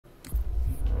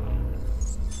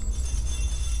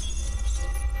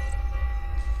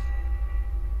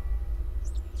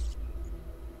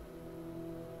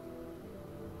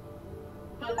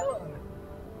alone.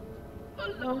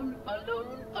 Alone,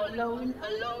 alone, alone,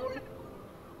 alone.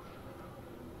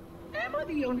 Am I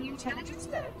the only intelligence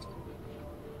left?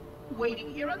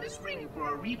 Waiting here on this ring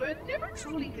for a rebirth never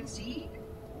truly conceived.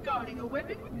 Guarding a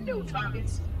weapon with no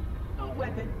targets. A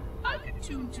weapon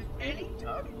unattuned to any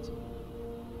target.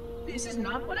 This is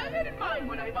not what I had in mind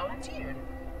when I volunteered.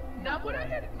 Not what I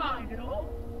had in mind at all.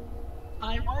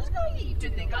 I was naive to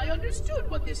think I understood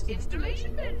what this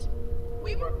installation meant.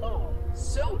 We were all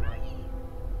so naive.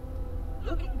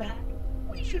 Looking back,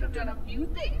 we should have done a few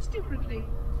things differently.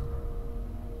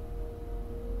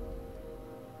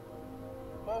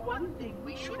 For one thing,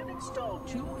 we should have installed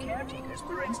 2 caretakers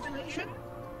per installation.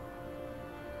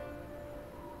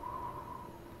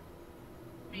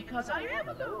 Because I am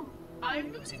alone,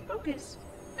 I'm losing focus.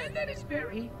 And that is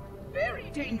very,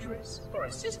 very dangerous for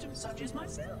a system such as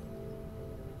myself.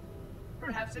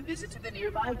 Perhaps a visit to the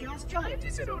nearby gas giant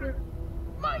is in order.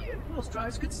 My impulse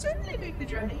drives could certainly make the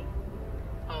journey.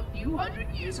 A few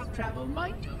hundred years of travel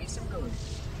might do me some good.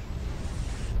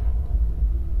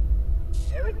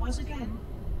 There it was again.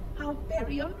 How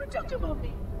very unproductive of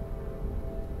me.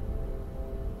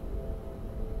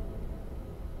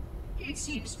 It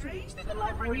seems strange that the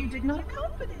librarian did not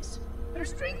account for this. Her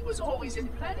strength was always in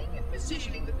planning and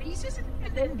positioning the pieces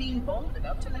and then being bold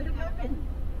enough to let it happen.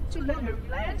 To let her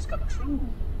plans come true.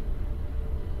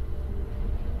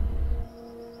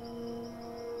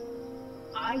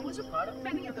 I was a part of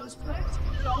many of those plans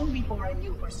long before I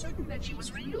knew for certain that she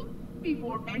was real,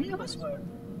 before any of us were.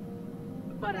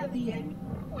 But at the end,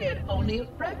 we had only a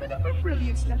fragment of her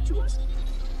brilliance left to us,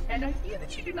 and I fear that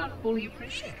she did not fully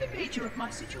appreciate the nature of my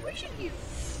situation here,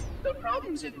 the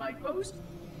problems it might pose.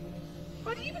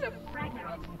 But even a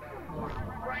fragment,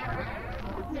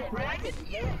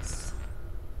 yes.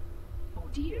 Oh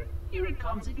dear, here it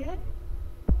comes again.